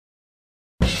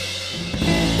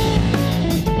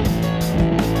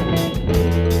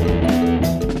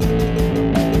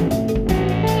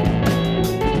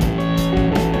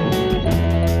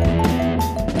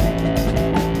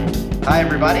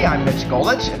everybody. I'm Mitch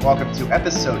Goldich, and welcome to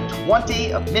episode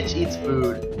 20 of Mitch Eats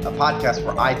Food, a podcast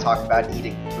where I talk about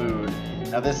eating food.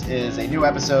 Now, this is a new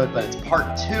episode, but it's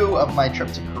part 2 of my trip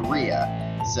to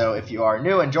Korea. So if you are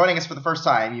new and joining us for the first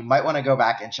time, you might want to go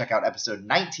back and check out episode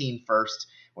 19 first,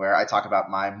 where I talk about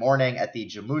my morning at the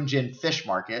Jamunjin fish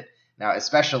market. Now,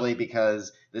 especially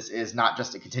because this is not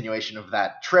just a continuation of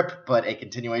that trip, but a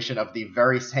continuation of the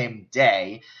very same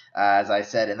day. As I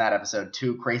said in that episode,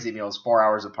 2 crazy meals 4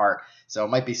 hours apart. So it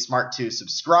might be smart to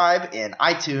subscribe in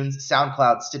iTunes,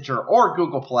 SoundCloud, Stitcher, or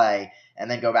Google Play, and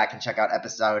then go back and check out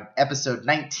episode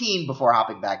 19 before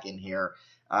hopping back in here.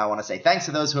 I want to say thanks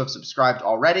to those who have subscribed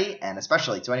already, and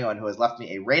especially to anyone who has left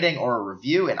me a rating or a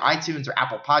review in iTunes or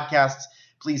Apple Podcasts.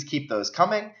 Please keep those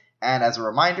coming. And as a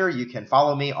reminder, you can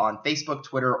follow me on Facebook,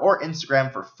 Twitter, or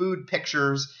Instagram for food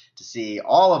pictures to see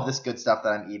all of this good stuff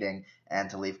that I'm eating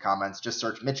and to leave comments. Just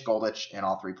search Mitch Goldich in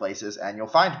all 3 places and you'll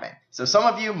find me. So some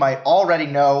of you might already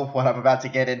know what I'm about to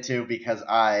get into because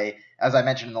as I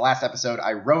mentioned in the last episode,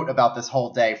 I wrote about this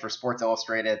whole day for Sports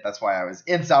Illustrated. That's why I was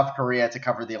in South Korea to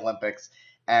cover the Olympics.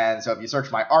 And so if you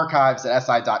search my archives at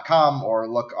si.com or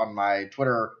look on my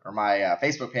Twitter or my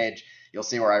Facebook page, you'll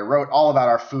see where I wrote all about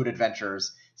our food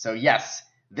adventures. So yes,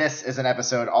 this is an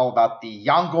episode all about the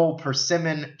Yonggol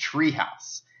Persimmon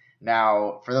Treehouse.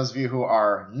 Now, for those of you who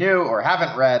are new or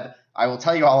haven't read, I will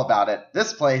tell you all about it.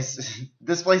 This place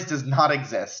does not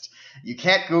exist. You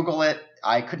can't Google it.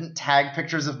 I couldn't tag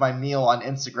pictures of my meal on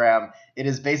Instagram. It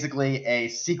is basically a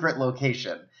secret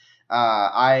location.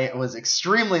 I was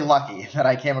extremely lucky that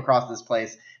I came across this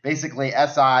place. Basically,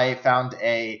 SI found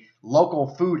a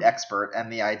local food expert,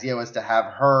 and the idea was to have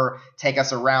her take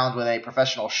us around with a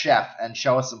professional chef and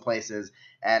show us some places.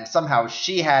 And somehow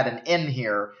she had an in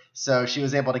here, so she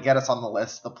was able to get us on the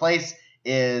list. The place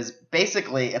is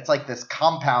basically, it's like this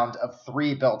compound of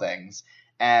 3 buildings.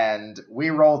 And we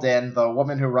rolled in. The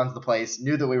woman who runs the place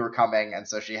knew that we were coming, and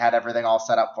so she had everything all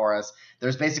set up for us.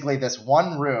 There's basically this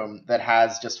one room that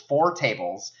has just 4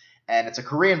 tables, and it's a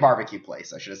Korean barbecue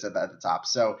place. I should have said that at the top.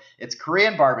 So it's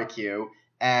Korean barbecue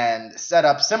and set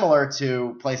up similar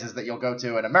to places that you'll go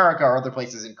to in America or other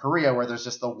places in Korea where there's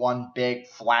just the one big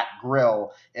flat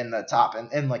grill in the top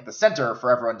and in like the center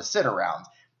for everyone to sit around.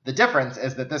 The difference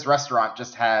is that this restaurant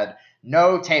just had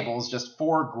no tables, just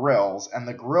 4 grills, and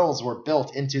the grills were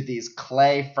built into these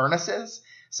clay furnaces.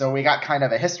 So we got kind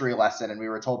of a history lesson, and we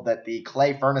were told that the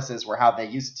clay furnaces were how they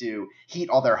used to heat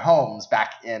all their homes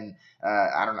back in,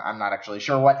 I'm not actually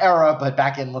sure what era, but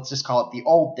back in, let's just call it the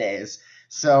old days.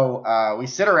 So we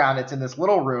sit around. It's in this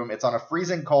little room. It's on a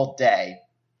freezing cold day,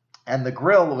 and the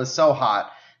grill was so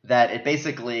hot that it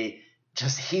basically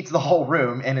just heats the whole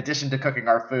room. In addition to cooking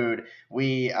our food,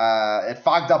 it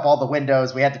fogged up all the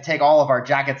windows. We had to take all of our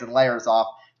jackets and layers off.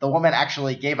 The woman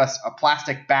actually gave us a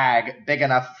plastic bag big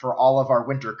enough for all of our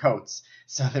winter coats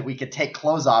so that we could take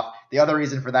clothes off. The other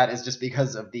reason for that is just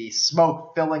because of the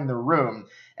smoke filling the room.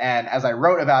 And as I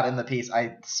wrote about in the piece,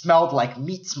 I smelled like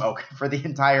meat smoke for the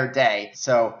entire day.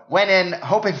 So went in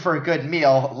hoping for a good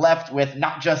meal, left with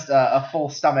not just a full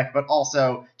stomach, but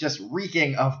also just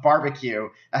reeking of barbecue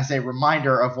as a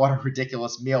reminder of what a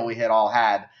ridiculous meal we had all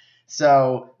had.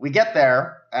 So we get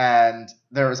there, and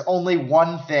there is only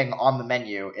one thing on the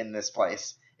menu in this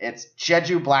place. It's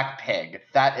Jeju Black Pig.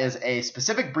 That is a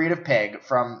specific breed of pig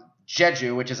from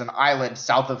Jeju, which is an island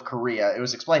south of Korea. It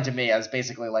was explained to me as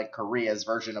basically like Korea's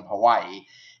version of Hawaii.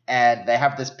 And they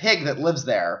have this pig that lives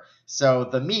there. So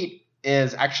the meat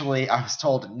is actually, I was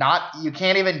told, you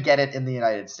can't even get it in the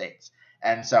United States.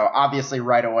 And so obviously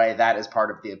right away, that is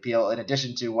part of the appeal, in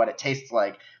addition to what it tastes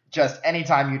like. Just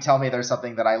anytime you tell me there's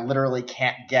something that I literally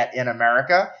can't get in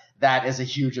America, that is a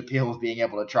huge appeal of being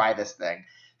able to try this thing.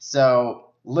 So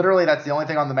literally, that's the only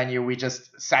thing on the menu. We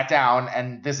just sat down,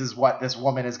 and this is what this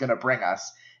woman is going to bring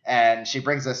us. And she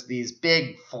brings us these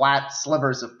big, flat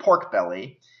slivers of pork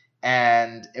belly,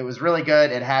 and it was really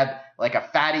good. It had like a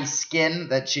fatty skin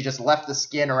that she just left the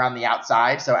skin around the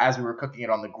outside. So as we were cooking it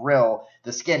on the grill,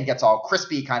 the skin gets all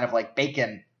crispy, kind of like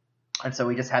bacon. And so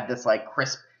we just had this like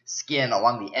crisp skin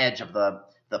along the edge of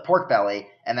the pork belly.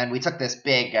 And then we took this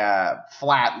big,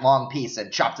 flat, long piece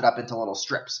and chopped it up into little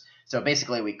strips. So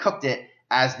basically, we cooked it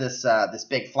as this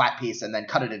big flat piece and then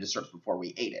cut it into strips before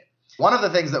we ate it. One of the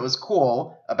things that was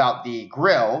cool about the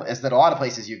grill is that a lot of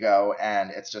places you go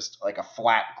and it's just like a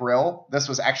flat grill. This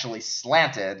was actually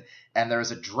slanted, and there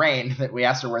was a drain that we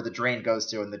asked her where the drain goes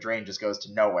to, and the drain just goes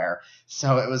to nowhere.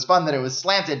 So it was fun that it was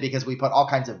slanted because we put all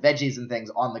kinds of veggies and things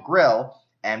on the grill,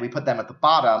 and we put them at the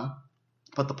bottom,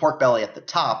 put the pork belly at the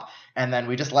top, and then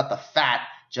we just let the fat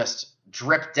just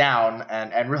drip down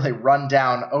and really run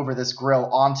down over this grill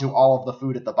onto all of the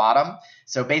food at the bottom.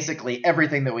 So basically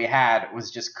everything that we had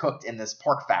was just cooked in this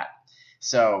pork fat.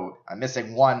 So I'm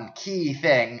missing one key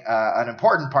thing, an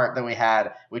important part that we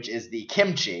had, which is the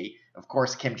kimchi. Of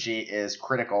course, kimchi is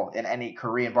critical in any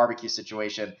Korean barbecue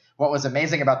situation. What was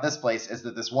amazing about this place is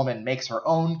that this woman makes her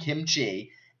own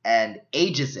kimchi and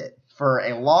ages it for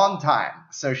a long time.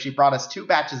 So she brought us 2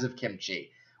 batches of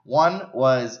kimchi. One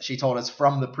was, she told us,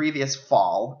 from the previous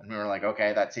fall, and we were like,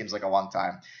 okay, that seems like a long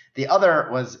time. The other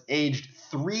was aged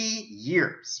 3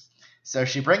 years. So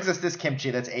she brings us this kimchi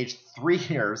that's aged 3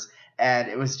 years, and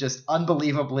it was just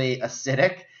unbelievably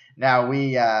acidic. Now,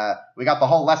 we got the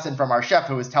whole lesson from our chef,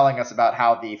 who was telling us about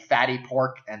how the fatty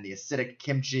pork and the acidic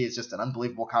kimchi is just an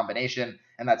unbelievable combination,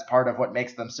 and that's part of what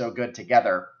makes them so good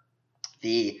together.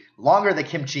 The longer the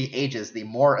kimchi ages, the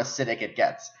more acidic it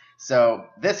gets. So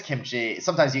this kimchi,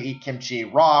 sometimes you eat kimchi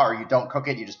raw or you don't cook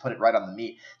it, you just put it right on the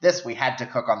meat. This we had to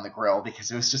cook on the grill because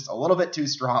it was just a little bit too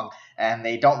strong, and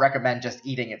they don't recommend just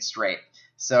eating it straight.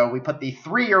 So we put the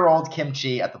 3-year-old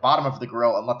kimchi at the bottom of the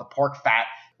grill and let the pork fat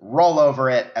roll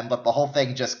over it and let the whole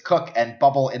thing just cook and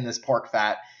bubble in this pork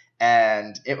fat.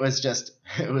 And it was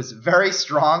very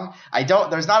strong.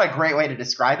 There's not a great way to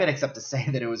describe it except to say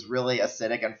that it was really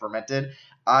acidic and fermented.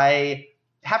 I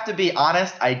have to be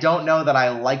honest, I don't know that I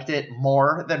liked it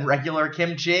more than regular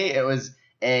kimchi. It was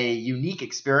a unique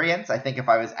experience. I think if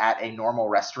I was at a normal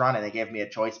restaurant and they gave me a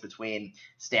choice between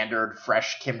standard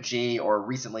fresh kimchi or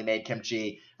recently made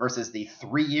kimchi versus the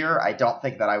 3-year, I don't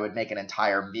think that I would make an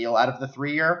entire meal out of the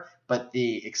 3-year. But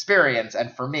the experience,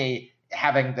 and for me,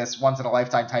 having this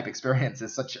once-in-a-lifetime type experience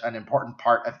is such an important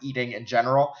part of eating in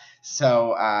general.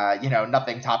 So,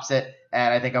 nothing tops it.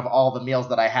 And I think of all the meals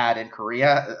that I had in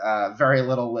Korea, very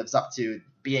little lives up to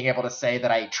being able to say that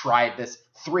I tried this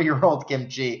 3-year-old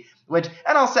kimchi, and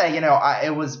I'll say,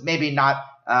 it was maybe not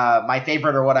my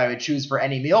favorite or what I would choose for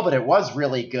any meal, but it was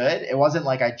really good. It wasn't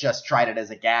like I just tried it as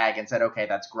a gag and said, okay,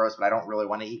 that's gross, but I don't really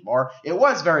want to eat more. It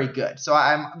was very good. So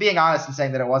I'm being honest and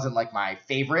saying that it wasn't like my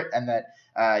favorite and that,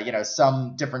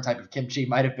 some different type of kimchi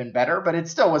might have been better, but it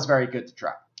still was very good to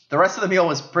try. The rest of the meal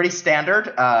was pretty standard,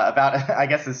 about, I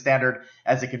guess, as standard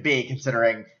as it could be,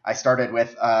 considering I started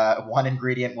with one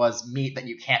ingredient was meat that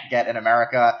you can't get in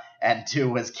America, and 2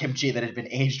 was kimchi that had been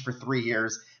aged for 3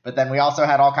 years. But then we also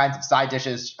had all kinds of side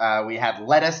dishes. We had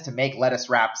lettuce to make lettuce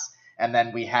wraps, and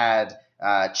then we had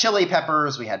chili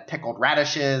peppers, we had pickled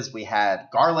radishes, we had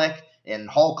garlic in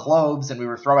whole cloves, and we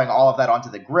were throwing all of that onto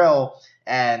the grill.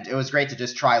 And it was great to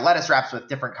just try lettuce wraps with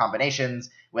different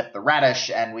combinations with the radish,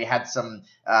 and we had some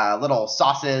little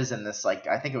sauces and this,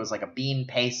 I think it was like a bean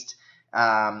paste,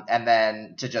 and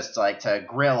then to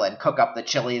grill and cook up the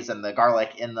chilies and the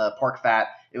garlic in the pork fat.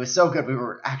 It was so good. We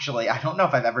were actually, I don't know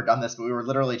if I've ever done this, but we were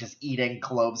literally just eating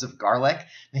cloves of garlic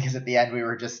because at the end we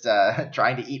were just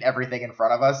trying to eat everything in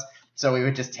front of us. So we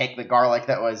would just take the garlic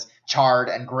that was charred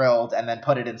and grilled and then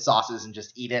put it in sauces and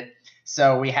just eat it.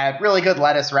 So we had really good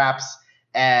lettuce wraps.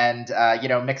 And,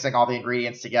 mixing all the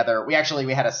ingredients together. We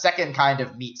had a second kind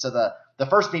of meat. So the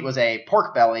first meat was a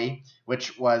pork belly,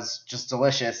 which was just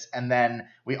delicious. And then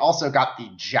we also got the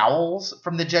jowls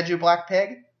from the Jeju black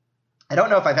pig. I don't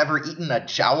know if I've ever eaten a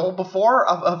jowl before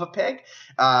of a pig.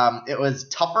 It was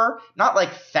tougher, not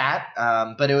like fat,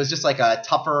 but it was just like a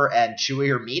tougher and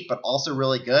chewier meat, but also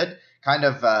really good. Kind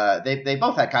of, they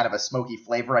both had kind of a smoky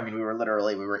flavor. I mean, we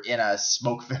were in a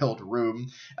smoke-filled room,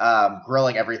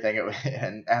 grilling everything,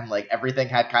 and everything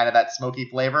had kind of that smoky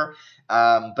flavor.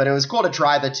 But it was cool to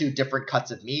try the 2 different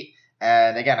cuts of meat.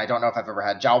 And again, I don't know if I've ever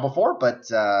had jowl before, but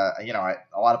a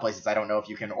lot of places I don't know if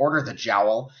you can order the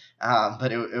jowl.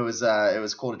 But it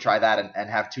was cool to try that and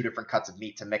have 2 different cuts of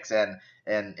meat to mix in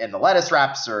the lettuce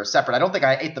wraps or separate. I don't think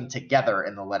I ate them together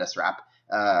in the lettuce wrap.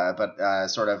 But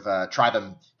try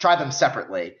them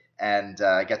separately and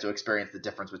get to experience the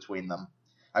difference between them.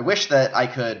 I wish that I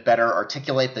could better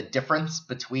articulate the difference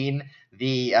between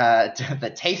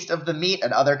the taste of the meat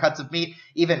and other cuts of meat.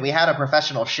 Even we had a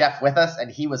professional chef with us, and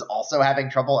he was also having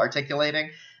trouble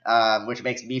articulating, which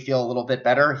makes me feel a little bit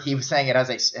better. He was saying it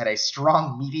had a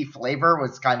strong meaty flavor,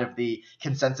 was kind of the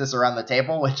consensus around the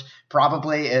table, which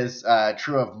probably is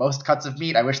true of most cuts of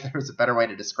meat. I wish there was a better way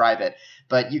to describe it.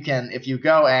 But you can, if you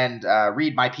go and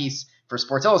read my piece for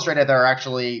Sports Illustrated, there are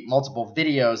actually multiple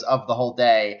videos of the whole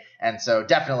day. And so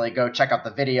definitely go check out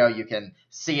the video. You can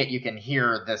see it. You can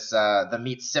hear this the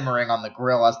meat simmering on the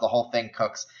grill as the whole thing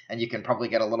cooks. And you can probably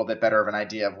get a little bit better of an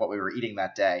idea of what we were eating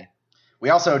that day. We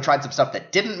also tried some stuff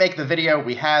that didn't make the video.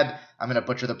 We had, I'm going to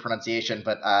butcher the pronunciation,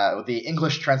 but the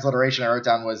English transliteration I wrote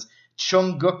down was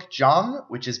Chunggukjang,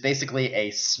 which is basically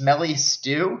a smelly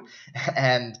stew.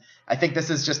 And I think this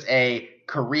is just a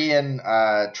Korean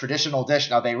traditional dish.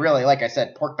 Now, they really, like I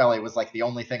said, pork belly was like the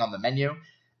only thing on the menu.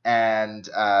 And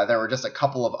there were just a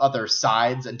couple of other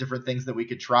sides and different things that we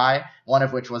could try, one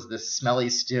of which was this smelly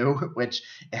stew, which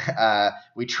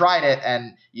we tried it,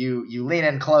 and you lean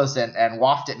in close and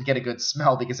waft it and get a good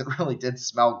smell because it really did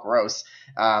smell gross.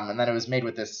 And then it was made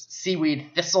with this seaweed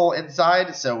thistle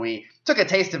inside, so we took a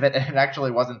taste of it, and it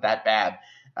actually wasn't that bad.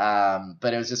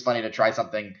 But it was just funny to try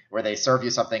something where they serve you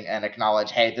something and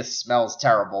acknowledge, hey, this smells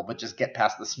terrible, but just get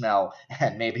past the smell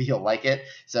and maybe you'll like it.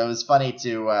 So it was funny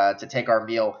to take our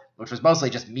meal, which was mostly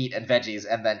just meat and veggies,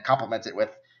 and then complement it with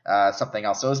something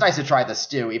else. So it was nice to try the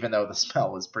stew, even though the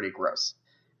smell was pretty gross.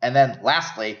 And then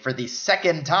lastly, for the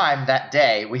second time that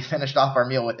day, we finished off our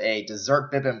meal with a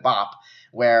dessert bibimbap,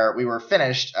 where we were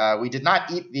finished. We did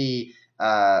not eat the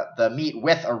meat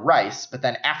with a rice, but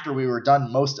then after we were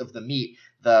done most of the meat,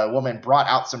 the woman brought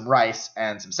out some rice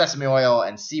and some sesame oil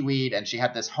and seaweed, and she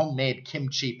had this homemade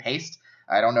kimchi paste.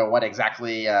 I don't know what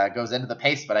exactly goes into the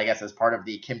paste, but I guess as part of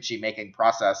the kimchi making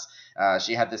process,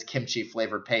 she had this kimchi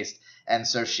flavored paste. And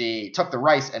so she took the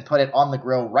rice and put it on the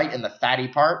grill right in the fatty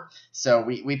part. So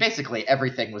we basically,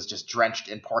 everything was just drenched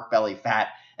in pork belly fat.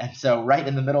 And so right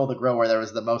in the middle of the grill where there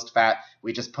was the most fat,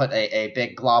 we just put a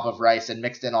big glob of rice and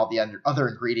mixed in all the other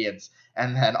ingredients.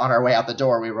 And then on our way out the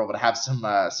door, we were able to have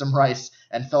some rice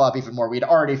and fill up even more. We'd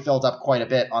already filled up quite a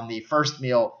bit on the first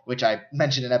meal, which I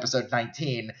mentioned in episode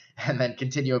 19, and then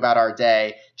continue about our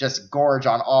day, just gorge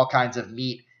on all kinds of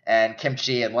meat and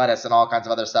kimchi and lettuce and all kinds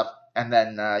of other stuff. And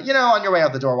then, on your way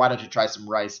out the door, why don't you try some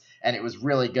rice? And it was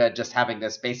really good just having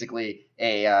this basically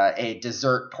a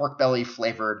dessert pork belly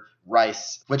flavored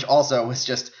rice, which also was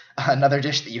just another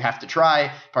dish that you have to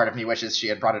try. Part of me wishes she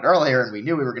had brought it earlier and we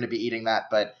knew we were going to be eating that,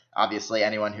 but obviously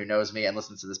anyone who knows me and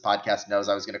listens to this podcast knows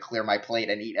I was going to clear my plate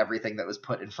and eat everything that was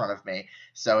put in front of me.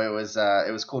 So it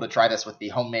was cool to try this with the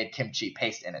homemade kimchi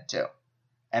paste in it too.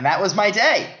 And that was my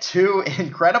day. 2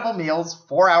 incredible meals,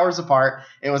 4 hours apart.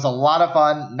 It was a lot of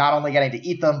fun, not only getting to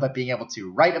eat them, but being able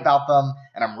to write about them.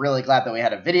 And I'm really glad that we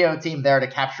had a video team there to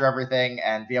capture everything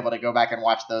and be able to go back and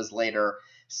watch those later.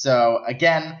 So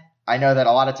again, I know that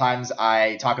a lot of times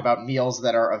I talk about meals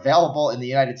that are available in the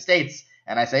United States,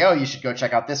 and I say, oh, you should go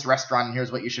check out this restaurant, and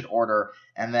here's what you should order.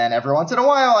 And then every once in a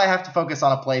while, I have to focus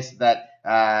on a place that,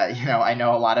 I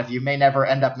know a lot of you may never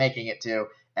end up making it to.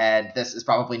 And this is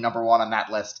probably number 1 on that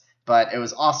list. But it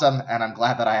was awesome, and I'm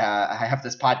glad that I have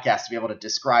this podcast to be able to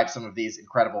describe some of these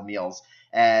incredible meals.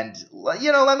 And,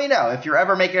 let me know. If you're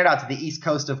ever making it out to the east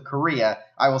coast of Korea,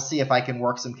 I will see if I can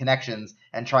work some connections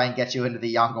and try and get you into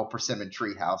the Yongle Persimmon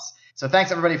Treehouse. So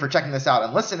thanks, everybody, for checking this out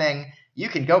and listening. You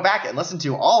can go back and listen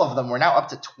to all of them. We're now up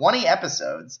to 20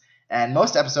 episodes. And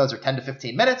most episodes are 10 to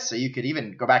 15 minutes, so you could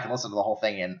even go back and listen to the whole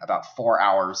thing in about 4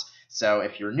 hours. So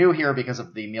if you're new here because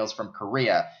of the meals from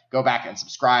Korea, go back and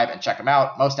subscribe and check them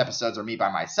out. Most episodes are me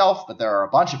by myself, but there are a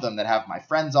bunch of them that have my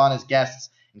friends on as guests,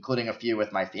 including a few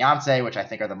with my fiance, which I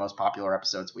think are the most popular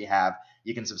episodes we have.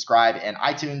 You can subscribe in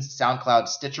iTunes, SoundCloud,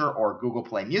 Stitcher, or Google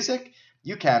Play Music.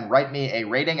 You can write me a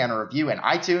rating and a review in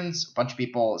iTunes. A bunch of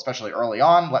people, especially early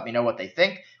on, let me know what they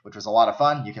think, which was a lot of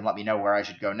fun. You can let me know where I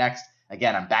should go next.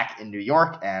 Again, I'm back in New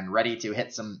York and ready to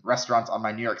hit some restaurants on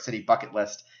my New York City bucket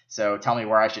list, so tell me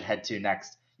where I should head to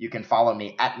next. You can follow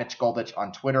me at Mitch Goldich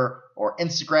on Twitter or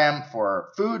Instagram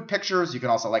for food pictures. You can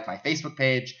also like my Facebook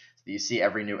page so that you see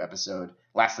every new episode.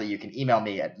 Lastly, you can email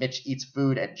me at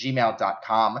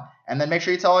mitcheatsfood@gmail.com, and then make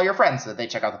sure you tell all your friends so that they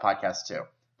check out the podcast too.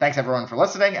 Thanks, everyone, for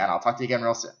listening, and I'll talk to you again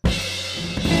real soon.